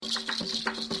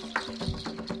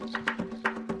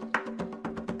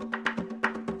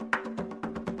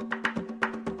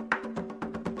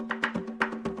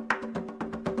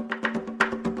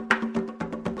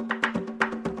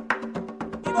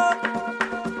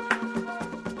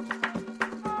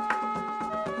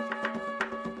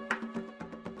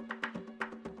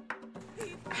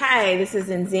Hi, this is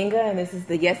Nzinga, and this is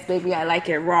the Yes Baby I Like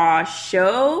It Raw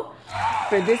show.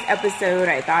 For this episode,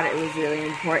 I thought it was really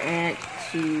important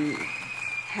to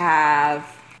have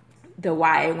the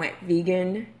Why I Went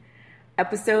Vegan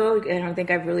episode. I don't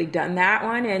think I've really done that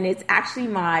one, and it's actually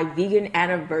my vegan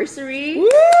anniversary. Woo!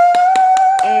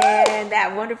 And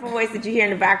that wonderful voice that you hear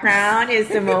in the background is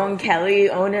Simone Kelly,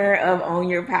 owner of Own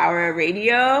Your Power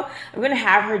Radio. I'm going to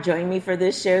have her join me for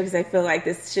this show because I feel like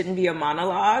this shouldn't be a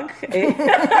monologue.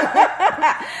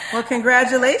 Well,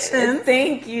 congratulations.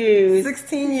 Thank you.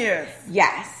 16 years.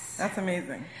 Yes. That's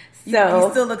amazing. So,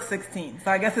 you still look 16, so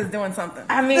I guess it's doing something.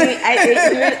 I mean,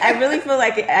 I really feel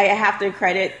like I have to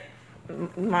credit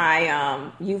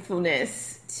my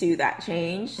youthfulness to that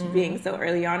change, being so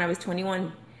early on. I was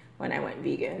 21 when I went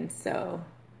vegan, so.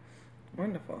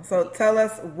 Wonderful. So tell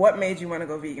us what made you want to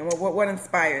go vegan. What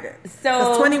inspired it?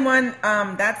 So 21,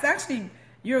 that's actually,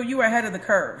 you were ahead of the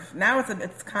curve. Now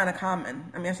it's kind of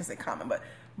common. I mean, I shouldn't say common, but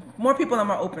more people are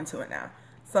more open to it now.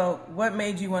 So what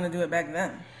made you want to do it back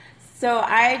then? So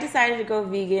I decided to go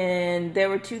vegan. There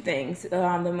were two things.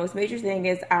 The most major thing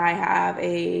is I have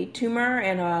a tumor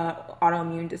and an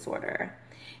autoimmune disorder.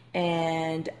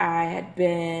 And I had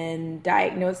been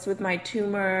diagnosed with my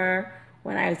tumor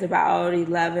when I was about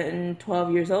 11,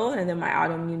 12 years old, and then my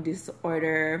autoimmune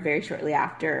disorder very shortly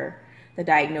after the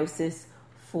diagnosis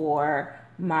for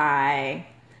my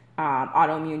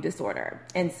autoimmune disorder.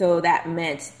 And so that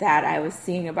meant that I was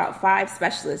seeing about 5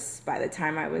 specialists by the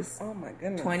time I was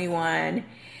 21.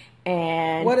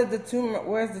 And what is the tumor?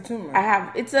 Where's the tumor?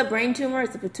 It's a brain tumor.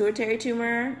 It's a pituitary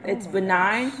tumor. It's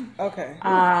benign. Gosh. Okay.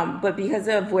 But because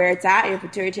of where it's at, your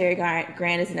pituitary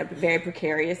gland is in a very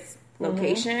precarious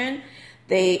location.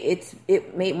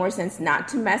 It made more sense not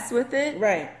to mess with it.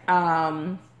 Right.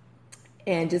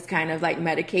 And just kind of like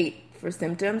medicate for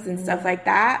symptoms and stuff like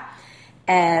that.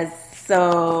 And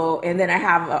then I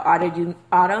have an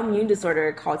autoimmune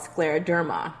disorder called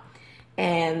scleroderma.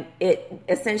 And it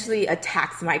essentially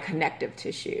attacks my connective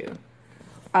tissue.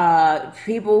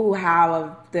 People who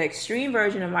have the extreme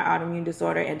version of my autoimmune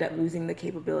disorder end up losing the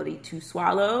capability to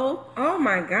swallow. Oh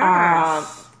my gosh.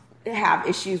 They have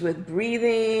issues with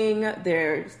breathing.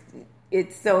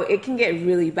 So it can get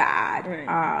really bad.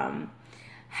 Right.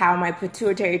 How my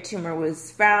pituitary tumor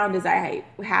was found is I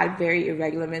had very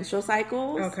irregular menstrual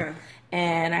cycles. Okay.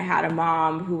 And I had a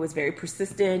mom who was very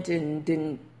persistent and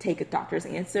didn't take a doctor's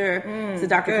answer. So the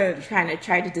doctor kind of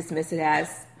tried to dismiss it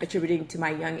as attributing to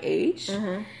my young age.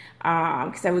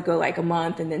 Because I would go like a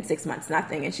month and then 6 months,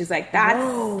 nothing. And she's like,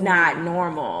 that's not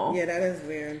normal. Yeah, that is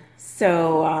weird.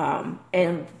 So,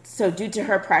 so due to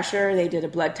her pressure, they did a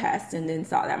blood test and then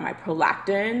saw that my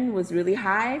prolactin was really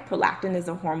high. Prolactin is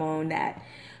a hormone that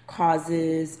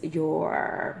causes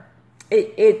your...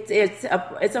 It's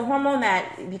a hormone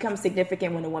that becomes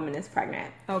significant when a woman is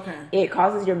pregnant. Okay. It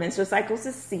causes your menstrual cycles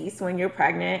to cease when you're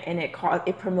pregnant, and it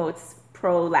promotes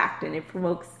prolactin. It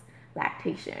promotes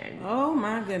lactation. Oh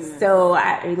my goodness. So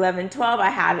at 11, 12, I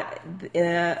had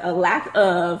a lack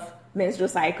of menstrual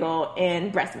cycle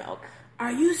and breast milk.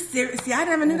 Are you serious? See, I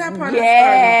never knew that part of the story.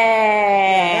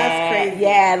 Yeah, that's crazy.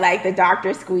 Yeah, like the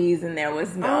doctor squeezed and there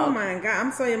was milk. Oh my God!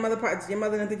 I'm sorry, your mother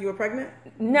didn't think you were pregnant?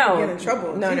 No. You're in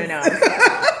trouble. No. She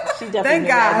definitely Thank knew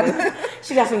God.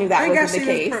 She definitely knew that wasn't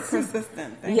the case. Was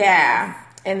persistent. Thank God.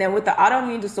 And then with the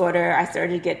autoimmune disorder, I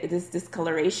started to get this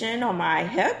discoloration on my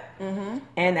hip.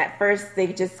 And at first, they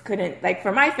just couldn't, like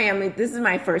for my family, this is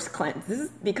my first cleanse. This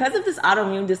is because of this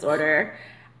autoimmune disorder,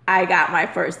 I got my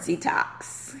first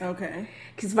detox. Okay.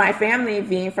 Because my family,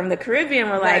 being from the Caribbean,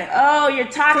 were like, oh, you're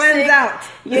toxic. Cleanse out.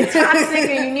 You're toxic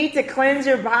and you need to cleanse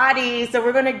your body. So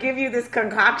we're going to give you this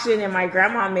concoction. And my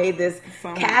grandma made this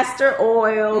castor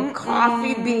oil,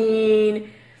 coffee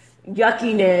bean,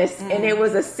 yuckiness. And it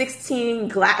was a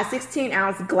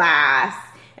 16-ounce glass.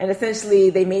 And essentially,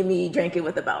 they made me drink it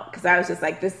with a belt. Because I was just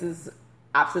like, this is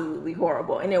absolutely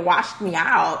horrible. And it washed me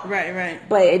out. Right.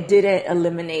 But it didn't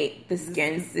eliminate the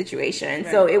skin situation.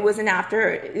 Right. So it wasn't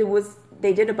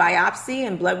they did a biopsy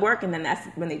and blood work, and then that's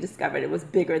when they discovered it was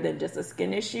bigger than just a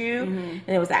skin issue. And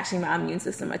it was actually my immune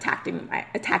system attacking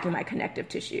my connective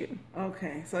tissue.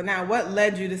 Okay. So now what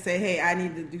led you to say, hey, I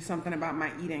need to do something about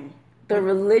my eating? The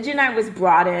religion I was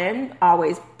brought in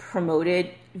always promoted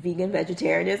vegan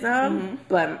vegetarianism,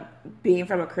 but being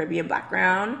from a Caribbean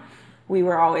background, we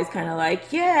were always kind of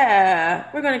like, yeah,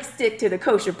 we're going to stick to the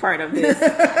kosher part of this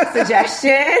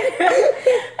suggestion.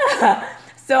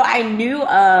 So I knew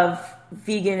of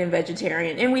vegan and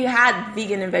vegetarian, and we had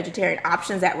vegan and vegetarian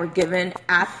options that were given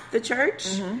at the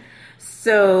church.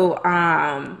 So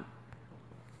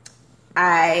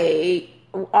I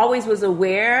always was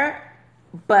aware,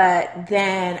 but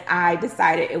then I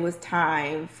decided it was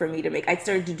time for me to I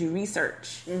started to do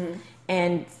research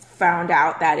and found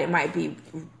out that it may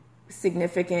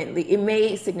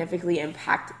significantly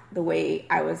impact the way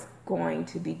I was going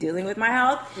to be dealing with my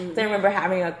health. So I remember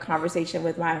having a conversation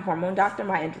with my hormone doctor,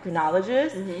 my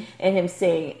endocrinologist, and him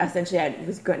saying essentially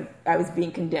I was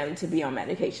being condemned to be on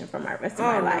medication for my rest of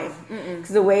my life.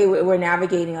 Because the way we're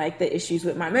navigating like the issues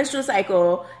with my menstrual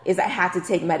cycle is I had to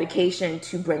take medication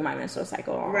to bring my menstrual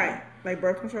cycle on. Right. Like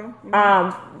birth control?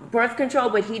 Birth control,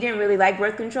 but he didn't really like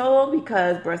birth control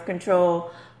because birth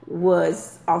control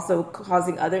was also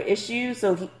causing other issues.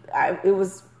 So I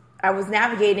was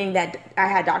navigating that I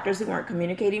had doctors who weren't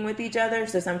communicating with each other.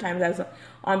 So sometimes I was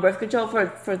on birth control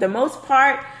for the most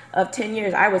part of 10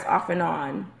 years. I was off and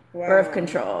on birth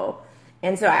control.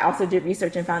 And so I also did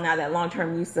research and found out that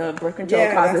long-term use of birth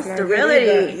control causes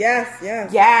sterility. Yes.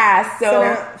 Yeah. So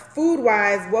now,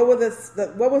 food-wise, what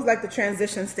was like the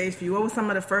transition stage for you? What was some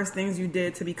of the first things you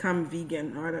did to become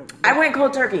vegan? I went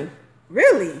cold turkey.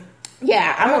 Really?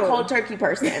 Yeah, I'm a cold turkey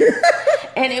person.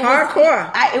 And it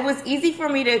hardcore. It was easy for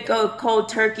me to go cold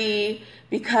turkey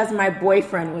because my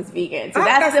boyfriend was vegan. So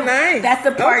that's nice. That's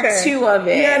the part 2 of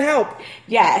it. You had help.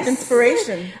 Yes.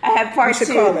 Inspiration. I had part 2. We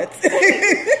should call it.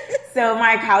 So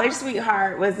my college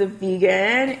sweetheart was a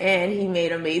vegan and he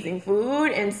made amazing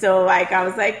food. And so I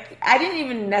was like, I didn't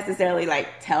even necessarily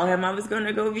tell him I was going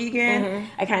to go vegan.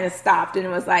 I kind of stopped and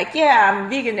was like, yeah, I'm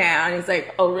vegan now. And he's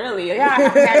like, oh really? Yeah, I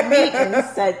haven't had meat in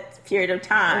such period of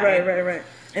time. Right.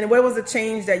 And what was the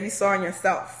change that you saw in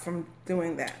yourself from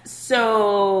doing that?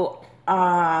 So,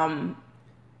 in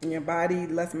your body,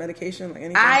 less medication, like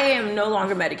anything? I am no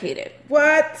longer medicated.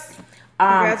 What?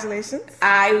 Congratulations.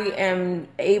 I am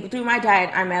able, through my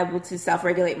diet, I'm able to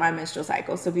self-regulate my menstrual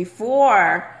cycle. So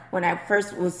before, when I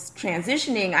first was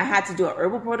transitioning, I had to do a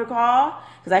herbal protocol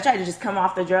because I tried to just come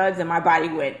off the drugs and my body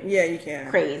went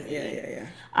crazy. Yeah.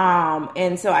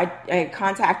 And so I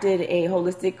contacted a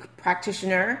holistic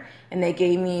practitioner and they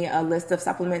gave me a list of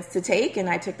supplements to take, and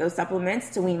I took those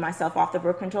supplements to wean myself off the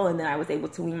birth control, and then I was able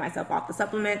to wean myself off the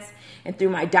supplements, and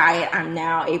through my diet, I'm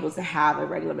now able to have a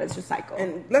regular menstrual cycle.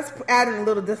 And let's add in a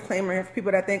little disclaimer here for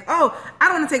people that think, oh, I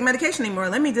don't want to take medication anymore,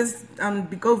 let me just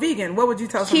go vegan. What would you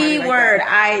tell somebody like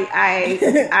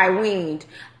that? I weaned.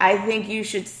 I think you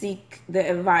should seek the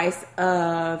advice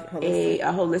of a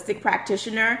holistic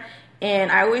practitioner.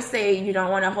 And I always say you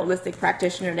don't want a holistic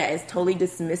practitioner that is totally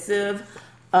dismissive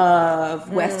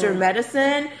of Western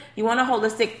medicine. You want a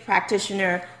holistic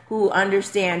practitioner who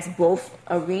understands both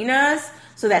arenas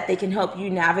so that they can help you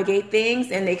navigate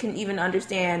things, and they can even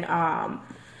understand, I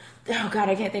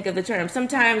can't think of the term.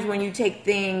 Sometimes when you take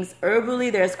things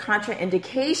herbally, there's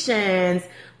contraindications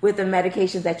with the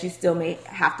medications that you still may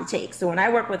have to take. So when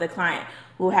I work with a client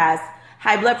who has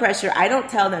high blood pressure, I don't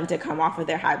tell them to come off of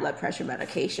their high blood pressure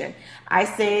medication. I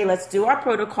say, let's do our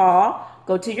protocol,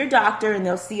 go to your doctor, and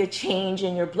they'll see a change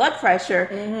in your blood pressure,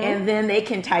 and then they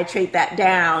can titrate that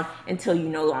down until you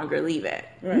no longer need it.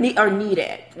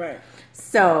 Right.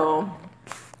 So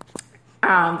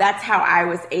that's how I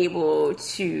was able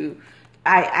to,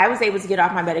 I was able to get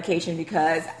off my medication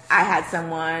because I had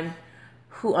someone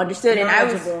who understood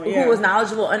who was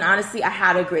knowledgeable, and honestly, I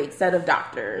had a great set of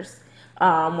doctors.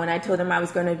 When I told them I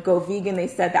was going to go vegan, they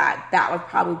said that would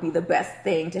probably be the best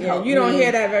thing to help me. You don't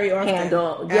hear that very often.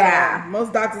 Handle.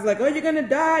 Most doctors are like, oh, you're going to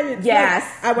die. Yes.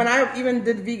 When I even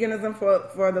did veganism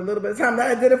for the little bit of time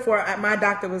that I did it for, my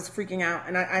doctor was freaking out,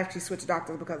 and I actually switched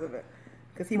doctors because of it.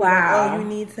 Because he was like, oh,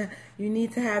 you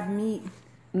need to have meat.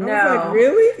 No. I was like,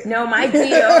 really? No, my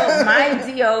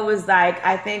DO was like,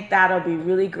 I think that'll be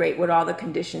really great with all the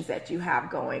conditions that you have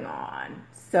going on.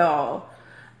 So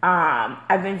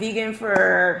I've been vegan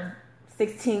for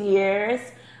 16 years.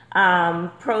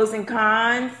 Pros and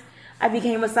cons. I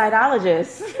became a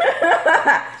cytologist.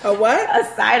 A what? A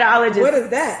cytologist. What is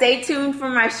that? Stay tuned for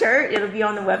my shirt. It'll be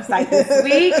on the website this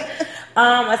week.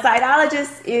 A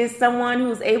cytologist is someone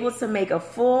who's able to make a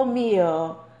full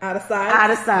meal out of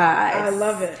size. I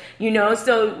love it.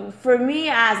 So for me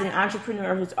as an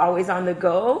entrepreneur who's always on the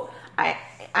go,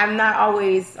 I'm not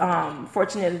always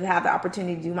fortunate to have the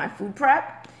opportunity to do my food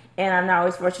prep. And I'm not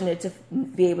always fortunate to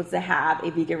be able to have a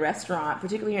vegan restaurant,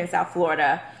 particularly here in South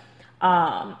Florida,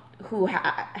 who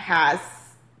has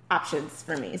options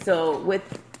for me. So with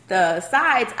the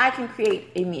sides, I can create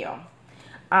a meal.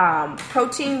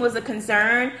 Protein was a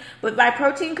concern, but my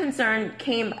protein concern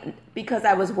came because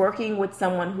I was working with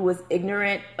someone who was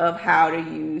ignorant of how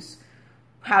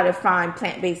to find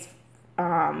plant-based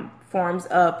forms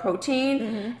of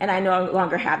protein, and I no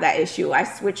longer have that issue. I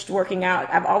switched working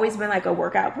out. I've always been like a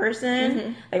workout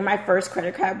person. Like my first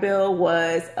credit card bill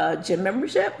was a gym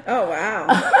membership. Oh,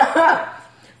 wow.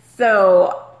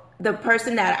 So the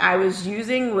person that I was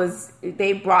using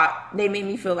they made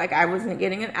me feel like I wasn't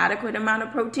getting an adequate amount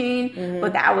of protein,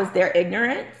 but that was their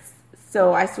ignorance.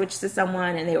 So I switched to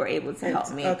someone, and they were able to help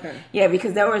me. Okay. Yeah,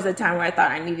 because there was a time where I thought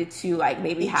I needed to like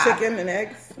maybe have chicken and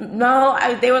eggs. No,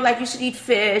 they were like, you should eat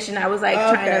fish, and I was like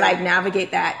trying to like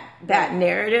navigate that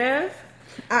narrative.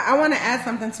 I want to add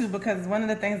something too, because one of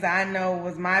the things that I know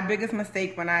was my biggest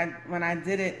mistake when I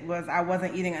did it was I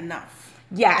wasn't eating enough.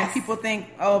 Yes. And people think,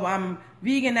 oh, I'm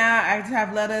vegan now. I just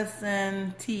have lettuce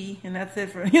and tea, and that's it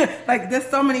for like. There's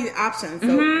so many options.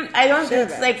 So I don't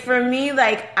think like for me,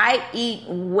 like I eat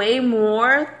way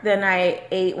more than I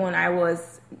ate when I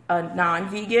was a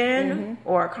non-vegan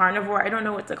or a carnivore. I don't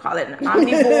know what to call it, an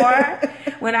omnivore.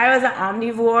 When I was an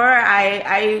omnivore,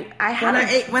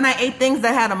 when I ate things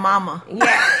that had a mama.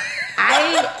 Yeah.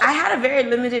 I had a very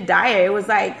limited diet. It was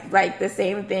like the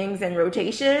same things in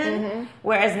rotation.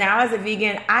 Whereas now as a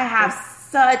vegan, I have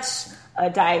such a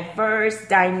diverse,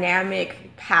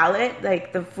 dynamic palate.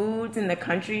 Like the foods and the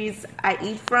countries I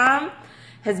eat from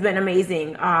has been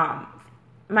amazing.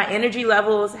 My energy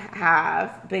levels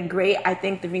have been great. I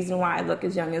think the reason why I look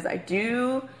as young as I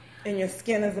do and your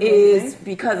skin is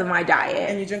because of my diet.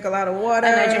 And you drink a lot of water.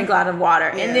 And I drink a lot of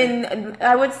water. Yeah. And then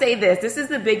I would say this is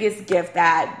the biggest gift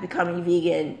that becoming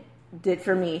vegan did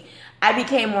for me. I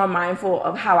became more mindful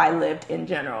of how I lived in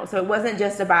general. So it wasn't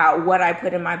just about what I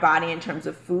put in my body in terms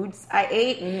of foods I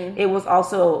ate. It was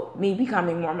also me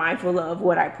becoming more mindful of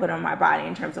what I put on my body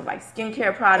in terms of like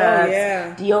skincare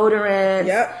products,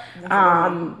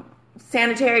 deodorants,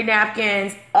 sanitary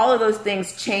napkins. All of those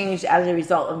things changed as a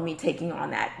result of me taking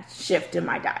on that shift in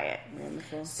my diet.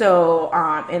 Wonderful. So,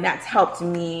 and that's helped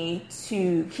me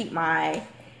to keep my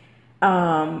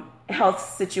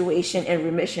health situation in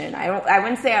remission. I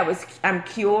wouldn't say I'm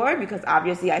cured, because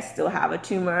obviously I still have a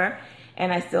tumor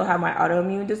and I still have my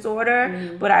autoimmune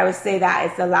disorder, but I would say that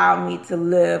it's allowed me to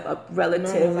live a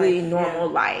relatively normal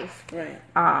life. Right.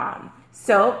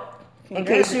 So in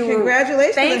case you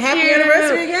congratulations and happy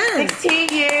anniversary again. 16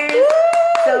 years. Woo!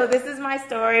 So this is my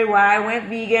story why I went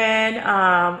vegan,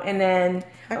 and then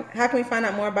how can we find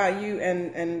out more about you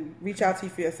and reach out to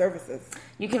you for your services?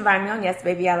 You can find me on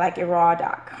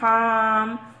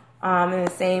YesBabyILikeItRaw.com, and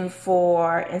the same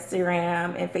for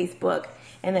Instagram and Facebook.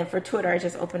 And then for Twitter, I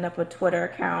just opened up a Twitter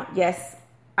account. Yes,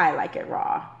 I like it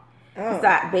raw. Oh.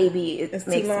 That baby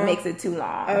makes it too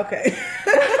long. Okay.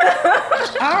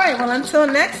 All right. Well, until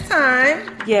next time,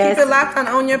 keep it locked on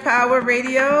Own Your Power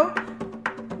Radio.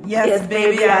 Yes,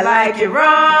 baby, I like it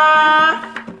raw.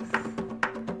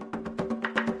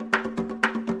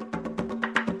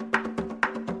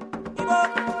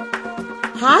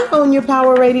 Hi, Own Your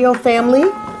Power Radio family.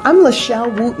 I'm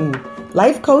Lachelle Wooten,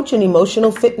 life coach and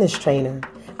emotional fitness trainer.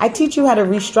 I teach you how to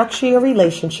restructure your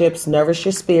relationships, nourish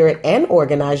your spirit, and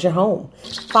organize your home.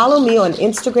 Follow me on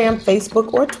Instagram,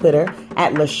 Facebook, or Twitter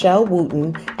at Lachelle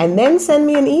Wooten, and then send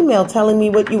me an email telling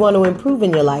me what you want to improve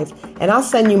in your life, and I'll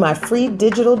send you my free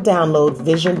digital download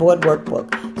vision board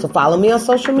workbook. So follow me on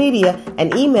social media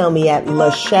and email me at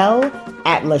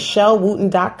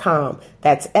LaChellWooten.com.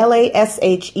 That's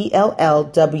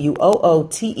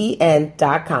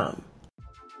LaShellWooten.com.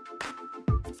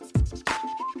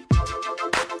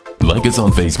 Like us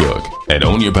on Facebook at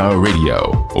Own Your Power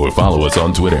Radio, or follow us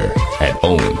on Twitter at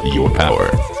Own Your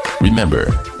Power.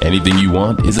 Remember, anything you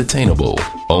want is attainable.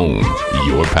 Own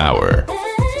your power.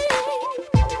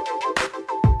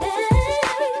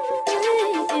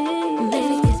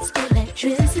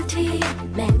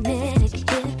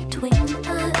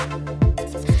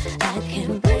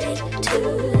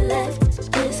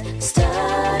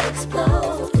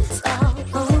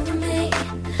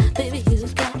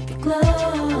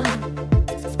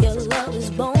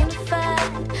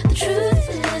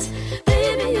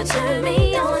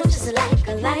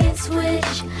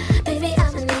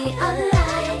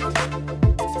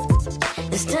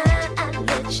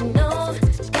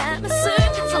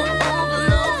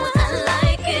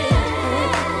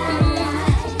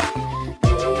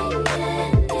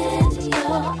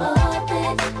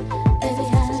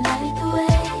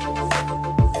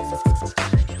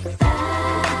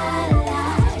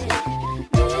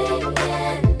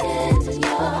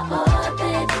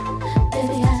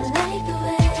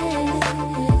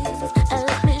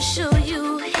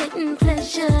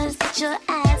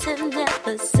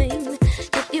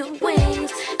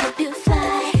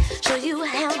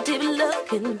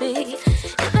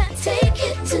 If I take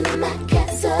you to my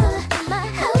castle, my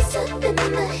house up in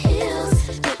the hills,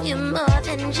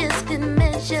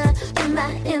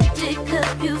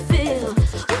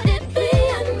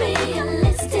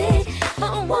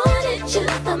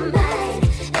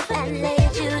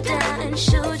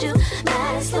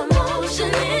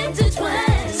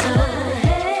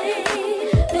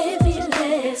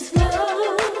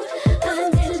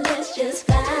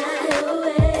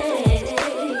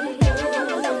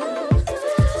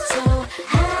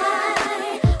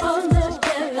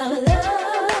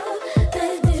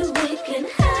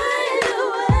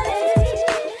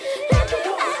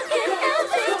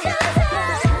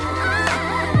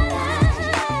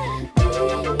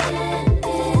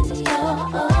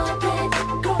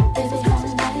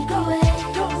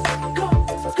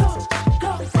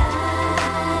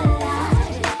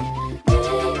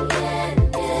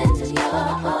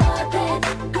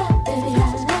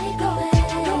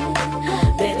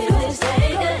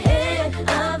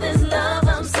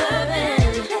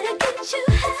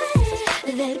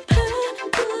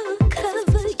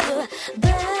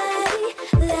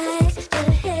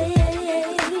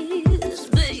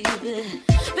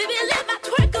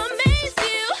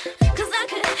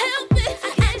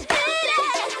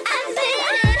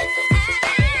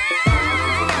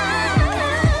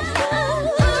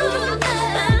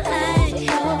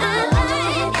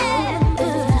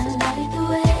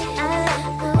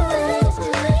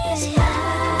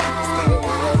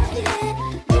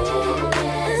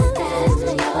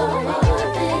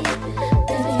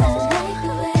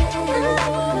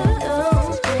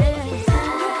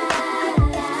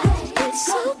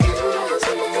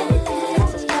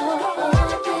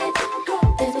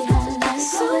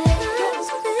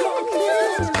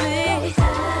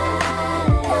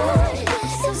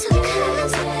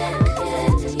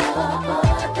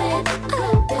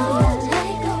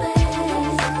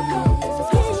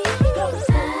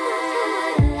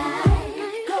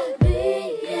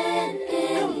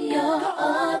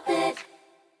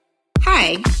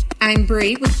 I'm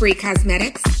Bree with Bree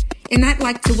Cosmetics, and I'd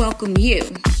like to welcome you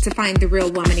to find the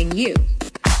real woman in you.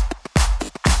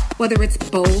 Whether it's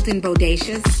bold and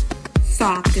bodacious,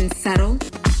 soft and subtle,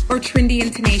 or trendy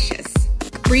and tenacious,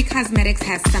 Bree Cosmetics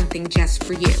has something just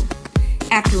for you.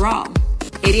 After all,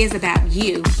 it is about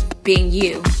you being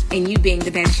you and you being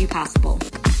the best you possible.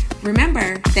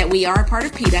 Remember that we are a part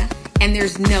of PETA and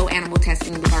there's no animal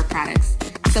testing with our products.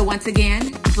 So once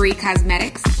again, Bree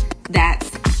Cosmetics, that's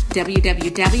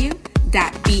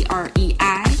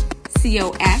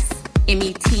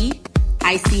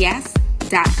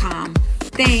www.BreeCosmetics.com.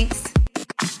 Thanks.